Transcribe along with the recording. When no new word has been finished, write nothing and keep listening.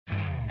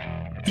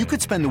You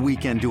could spend the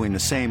weekend doing the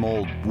same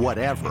old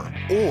whatever,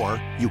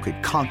 or you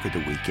could conquer the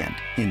weekend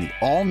in the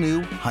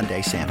all-new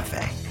Hyundai Santa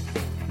Fe.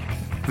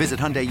 Visit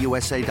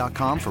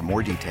HyundaiUSA.com for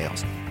more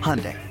details.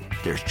 Hyundai,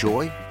 there's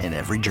joy in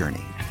every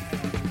journey.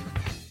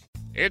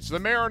 It's the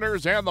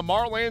Mariners and the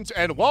Marlins,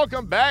 and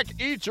welcome back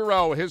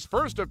Ichiro, his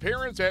first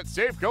appearance at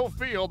Safeco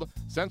Field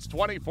since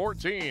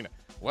 2014.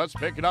 Let's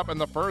pick it up in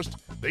the first.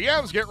 The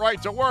M's get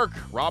right to work.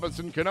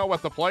 Robinson Cano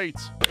at the plate.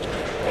 He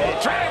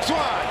drags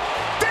one.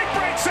 Deep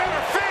right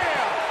center field.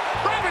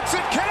 Robinson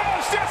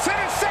Cano's just hit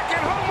his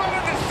second home run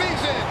of the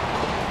season.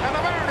 And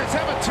the Mariners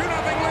have a 2-0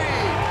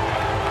 lead.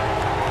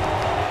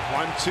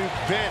 1-2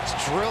 pitch.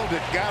 Drilled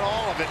it. Got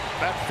all of it.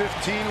 About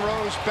 15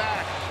 rows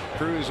back.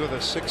 Cruz with a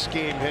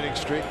 6-game hitting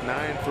streak.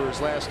 9 for his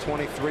last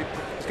 23.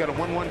 He's got a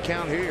 1-1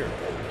 count here.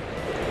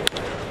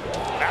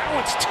 That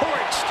one's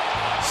torched.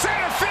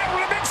 Center field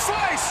with a big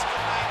slice.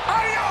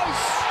 Adios.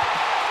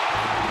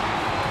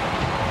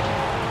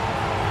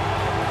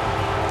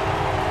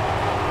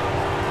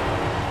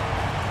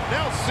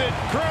 Nelson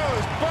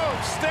Cruz, boom,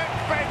 stick,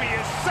 baby,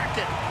 his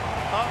second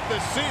of the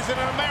season,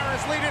 and the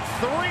Mariners lead it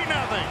 3-0.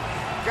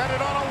 Got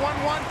it on a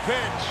 1-1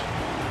 pitch.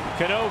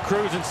 Cano,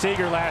 Cruz, and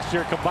Seager last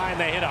year combined,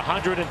 they hit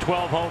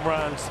 112 home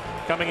runs.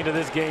 Coming into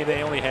this game,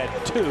 they only had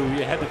 2.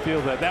 You had to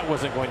feel that that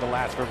wasn't going to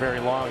last for very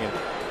long, and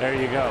there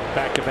you go,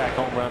 back-to-back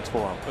home runs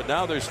for them. But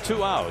now there's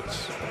 2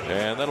 outs,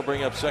 and that'll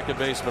bring up second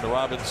baseman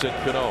Robinson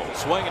Cano.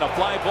 Swinging a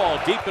fly ball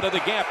deep into the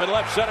gap in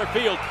left center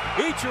field.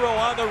 Ichiro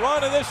on the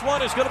run, and this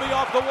one is going to be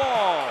off the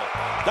wall.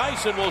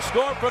 Dyson will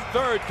score from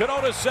third.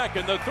 Cano to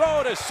second. The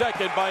throw to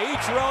second by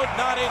Ichiro,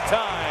 not in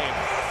time.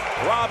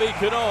 Robbie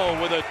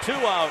Cano with a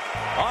 2-out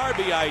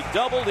RBI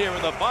double here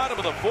in the bottom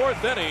of the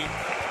 4th inning.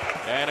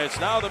 And it's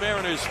now the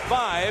Mariners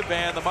 5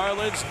 and the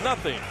Marlins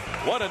nothing.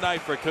 What a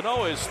night for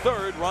Cano, his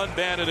 3rd run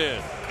banded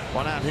in.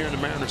 1 out here in the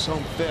Mariners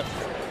home 5th.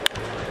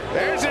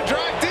 There's a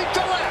drive deep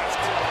to left.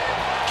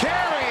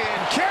 Carrying,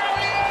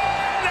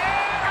 and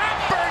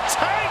upper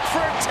tight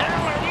for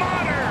Taylor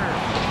Motter.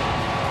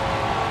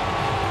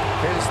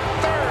 His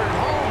 3rd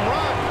home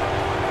run.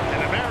 And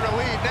the Mariner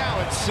lead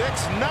now at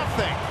 6-0.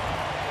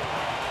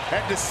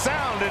 Had to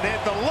sound, it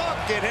hit the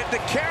look, it hit the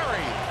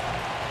carry.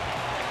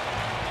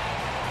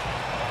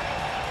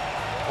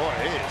 Boy,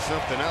 it is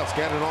something else.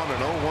 Got it on an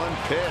 0-1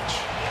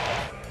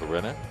 pitch.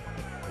 Correa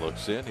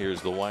looks in.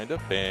 Here's the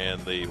windup and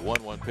the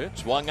 1-1 pitch.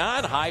 Swung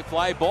on. High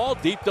fly ball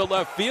deep to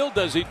left field.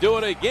 Does he do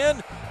it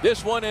again?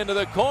 This one into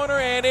the corner,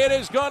 and it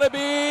is going to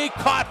be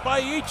caught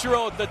by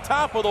Ichiro at the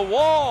top of the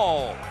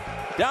wall.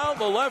 Down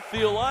the left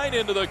field line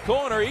into the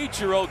corner.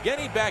 Ichiro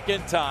getting back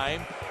in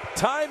time.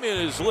 Time in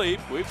his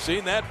leap. We've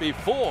seen that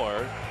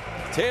before.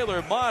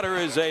 Taylor Motter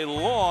is a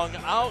long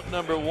out,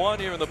 number 1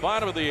 here in the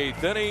bottom of the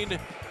 8th inning.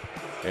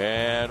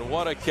 And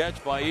what a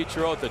catch by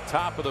Ichiro at the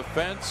top of the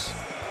fence,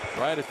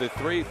 right at the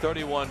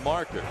 3:31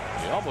 marker.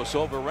 He almost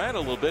overran a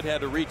little bit,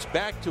 had to reach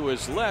back to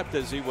his left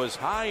as he was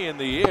high in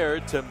the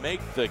air to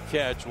make the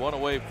catch. 1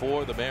 away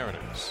for the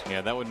Mariners. Yeah,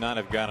 that would not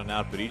have gotten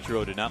out, but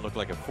Ichiro did not look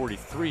like a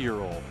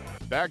 43-year-old.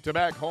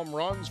 Back-to-back home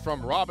runs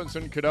from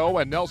Robinson Cano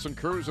and Nelson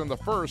Cruz in the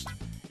first,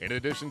 in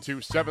addition to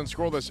 7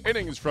 scoreless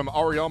innings from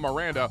Ariel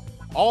Miranda,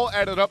 all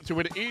added up to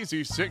an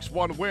easy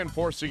 6-1 win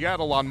for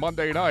Seattle on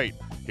Monday night.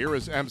 Here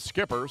is M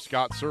skipper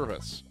Scott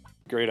Service.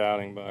 Great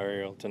outing by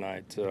Ariel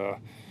tonight.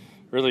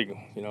 Really,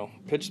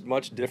 pitched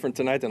much different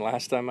tonight than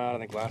last time out. I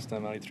think last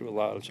time out he threw a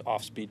lot of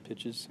off-speed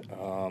pitches.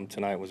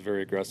 Tonight was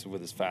very aggressive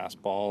with his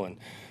fastball, and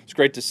it's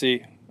great to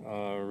see.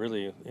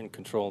 Really in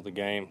control of the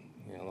game.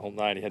 The whole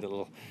night he had a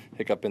little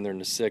hiccup in there in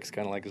the 6th,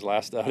 kind of like his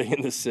last outing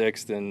in the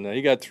 6th, and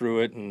he got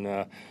through it.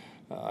 And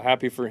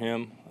happy for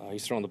him.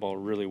 He's throwing the ball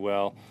really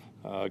well.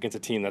 Against a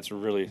team that's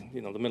really,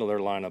 the middle of their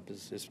lineup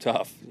is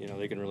tough.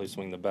 They can really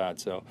swing the bat.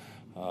 So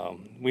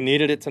we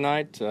needed it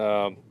tonight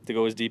to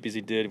go as deep as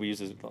he did. We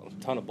used a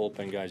ton of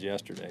bullpen guys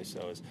yesterday,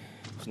 so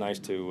it's nice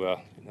to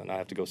not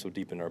have to go so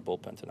deep into our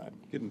bullpen tonight.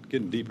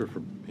 Getting deeper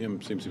for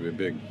him seems to be a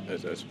big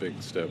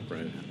step,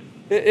 right?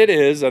 It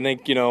is. I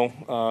think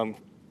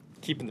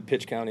keeping the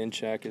pitch count in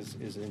check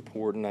is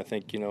important. I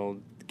think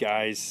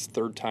guys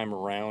 3rd time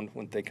around,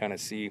 when they kind of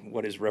see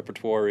what his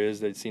repertoire is,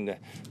 they seem to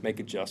make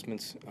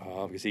adjustments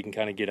because he can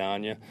kind of get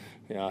on you.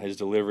 His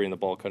delivery and the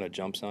ball kind of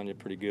jumps on you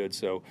pretty good.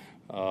 So,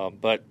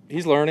 but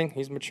he's learning,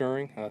 he's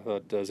maturing. I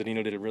thought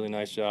Zunino did a really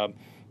nice job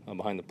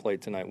behind the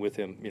plate tonight with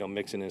him,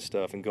 mixing his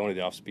stuff and going to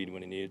the off speed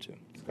when he needed to.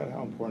 Scott,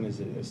 how important is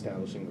it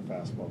establishing the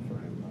fastball for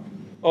him?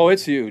 Oh,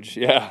 it's huge,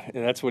 yeah,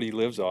 and that's what he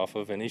lives off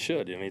of, and he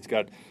should. He's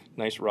got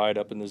nice ride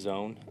up in the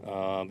zone,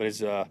 but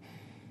his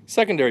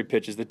secondary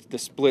pitches, the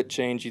split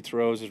change he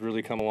throws has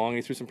really come along.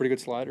 He threw some pretty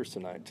good sliders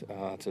tonight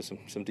to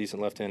some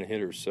decent left-handed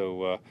hitters.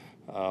 So,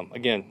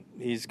 again,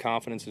 his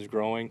confidence is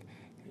growing,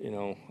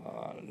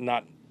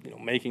 not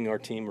making our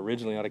team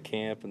originally out of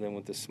camp, and then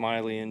with the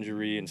Smiley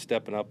injury and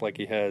stepping up like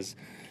he has,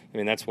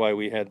 that's why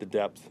we had the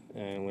depth.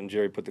 And when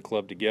Jerry put the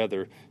club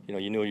together,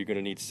 you know you're going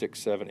to need 6,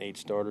 7, 8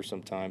 starters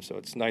sometimes. So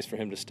it's nice for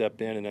him to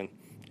step in and then,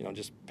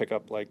 just pick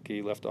up like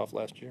he left off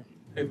last year.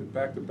 Hey, the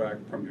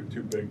back-to-back from your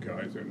two big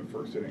guys in the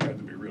first inning had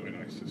to be really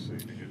nice to see,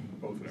 to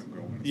get both of them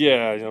going.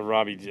 Yeah,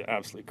 Robbie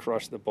absolutely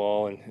crushed the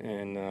ball,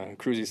 and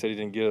Cruzy said he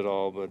didn't get it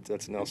all, but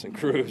that's Nelson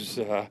Cruz.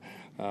 I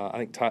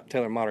think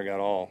Taylor Motter got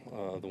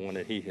all the one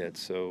that he hit.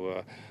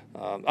 So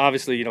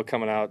obviously,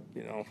 coming out,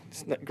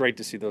 it's great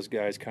to see those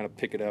guys kind of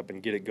pick it up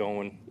and get it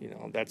going.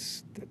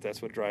 That's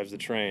what drives the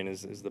train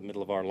is the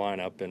middle of our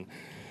lineup, and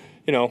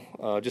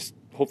just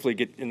hopefully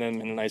get them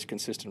in a nice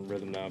consistent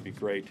rhythm now would be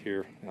great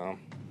here.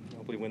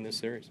 Hopefully win this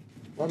series.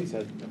 Robbie's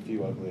had a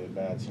few ugly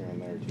at-bats here and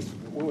there, too.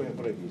 What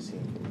have you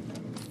seen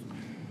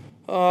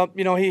from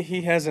him?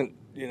 He hasn't,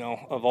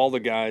 of all the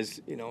guys,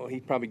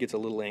 he probably gets a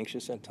little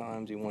anxious at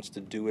times. He wants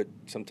to do it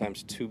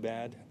sometimes too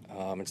bad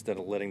instead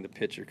of letting the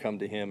pitcher come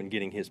to him and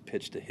getting his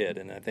pitch to hit.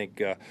 And I think,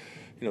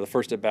 the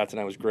first at-bat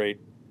tonight was great,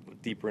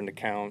 deeper in the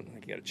count. I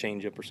think he got a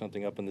changeup or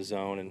something up in the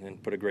zone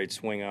and put a great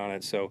swing on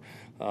it. So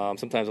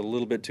sometimes a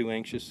little bit too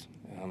anxious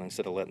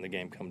instead of letting the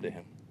game come to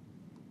him.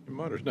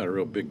 Motter's not a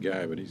real big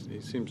guy, but he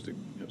seems to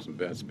have some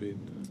bat speed.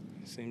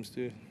 He seems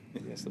to.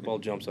 Yes, the ball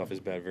jumps off his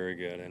bat very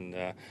good. And,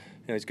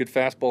 he's a good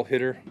fastball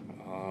hitter.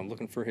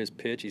 Looking for his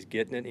pitch. He's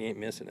getting it. He ain't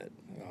missing it.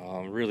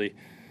 Really,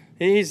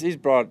 he's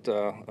brought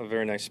a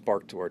very nice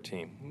spark to our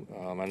team.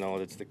 I know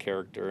it's the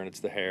character and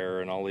it's the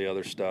hair and all the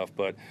other stuff,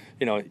 but,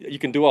 you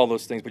can do all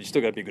those things, but you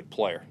still got to be a good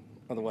player.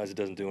 Otherwise, it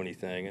doesn't do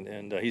anything.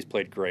 And he's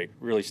played great.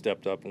 Really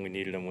stepped up when we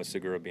needed him with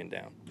Segura being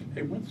down.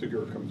 Hey, when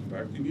Segura comes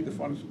back, do you need to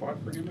find a spot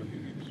for him if you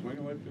need to swing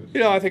it like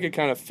this? I think it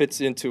kind of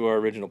fits into our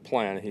original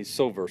plan. He's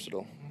so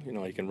versatile.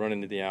 He can run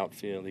into the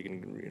outfield. He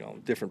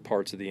can, different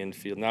parts of the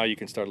infield. Now you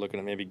can start looking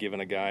at maybe giving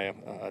a guy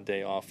a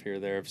day off here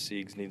or there if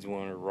Siegs needs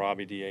one, or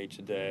Robbie DH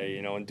a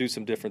day, and do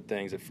some different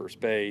things at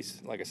first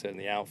base, like I said, in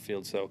the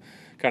outfield. So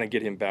kind of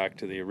get him back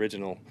to the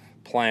original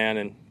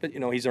plan. But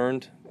he's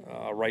earned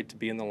a right to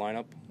be in the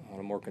lineup on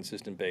a more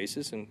consistent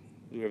basis and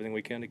do everything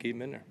we can to keep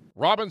him in there.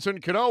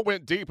 Robinson Cano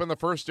went deep in the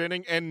first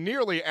inning and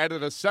nearly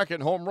added a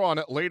second home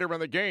run later in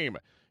the game.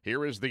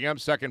 Here is the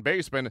M's second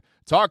baseman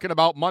talking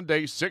about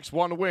Monday's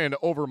 6-1 win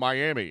over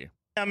Miami.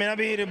 I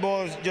be hitting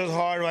balls just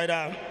hard right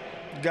out,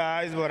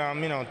 guys, but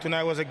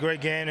tonight was a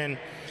great game and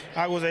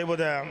I was able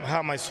to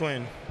have my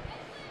swing.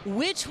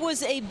 Which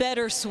was a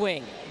better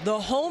swing, the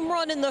home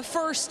run in the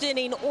first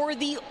inning or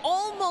the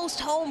almost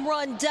home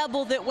run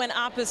double that went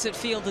opposite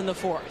field in the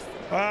fourth?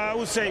 I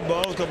would say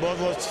both, because both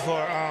was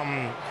for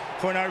an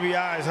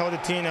RBI. How the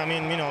team,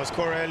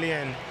 score early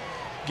and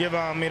give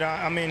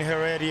Miranda,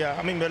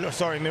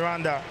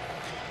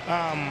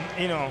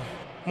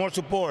 more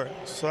support,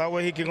 so that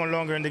way he can go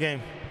longer in the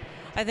game.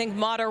 I think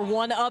Motter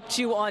one-upped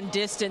you on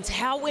distance.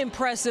 How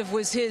impressive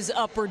was his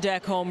upper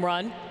deck home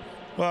run?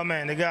 Well,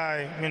 man, the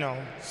guy,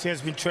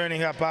 since been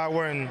training, got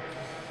power and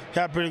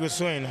got a pretty good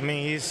swing.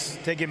 He's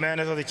taking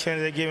advantage of the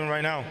chance they're giving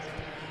right now.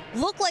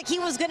 Looked like he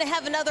was going to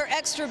have another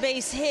extra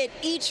base hit.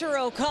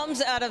 Ichiro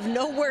comes out of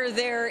nowhere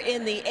there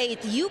in the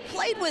eighth. You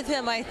played with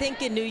him, I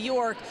think, in New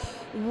York.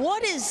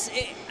 What is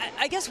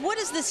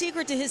the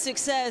secret to his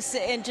success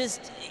and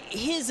just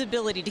his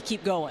ability to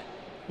keep going?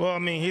 Well,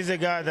 he's a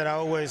guy that I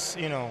always,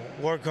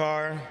 work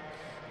hard,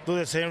 do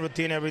the same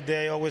routine every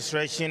day, always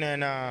stretching,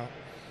 and I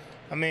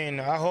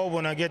hope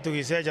when I get to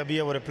his age, I'll be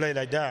able to play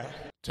like that.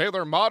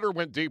 Taylor Motter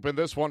went deep in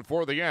this one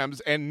for the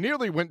M's and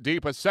nearly went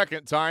deep a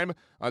second time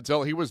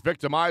until he was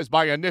victimized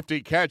by a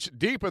nifty catch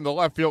deep in the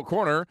left field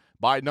corner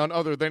by none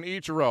other than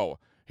Ichiro.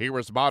 Here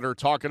was Motter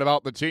talking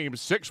about the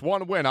team's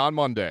 6-1 win on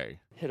Monday.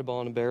 Hit a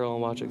ball in the barrel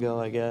and watch it go,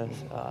 I guess.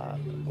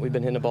 We've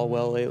been hitting the ball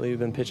well lately. We've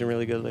been pitching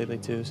really good lately,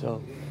 too,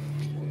 so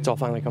it's all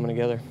finally coming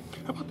together.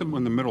 How about them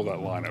when the middle of that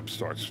lineup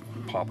starts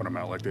popping them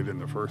out like they did in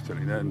the first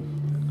inning?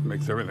 Then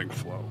makes everything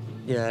flow.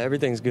 Yeah,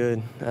 everything's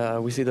good.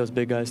 We see those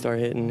big guys start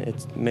hitting.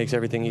 It makes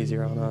everything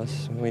easier on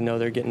us. We know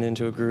they're getting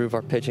into a groove.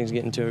 Our pitching's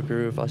getting into a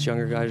groove. Us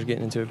younger guys are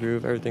getting into a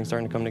groove. Everything's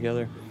starting to come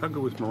together. How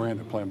good was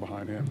Miranda playing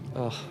behind him?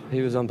 Oh,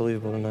 he was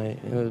unbelievable tonight.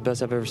 It was the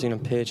best I've ever seen him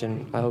pitch,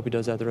 and I hope he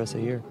does that the rest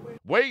of the year.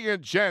 Wei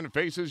Yin Chen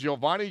faces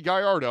Giovanni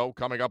Gallardo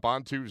coming up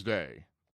on Tuesday.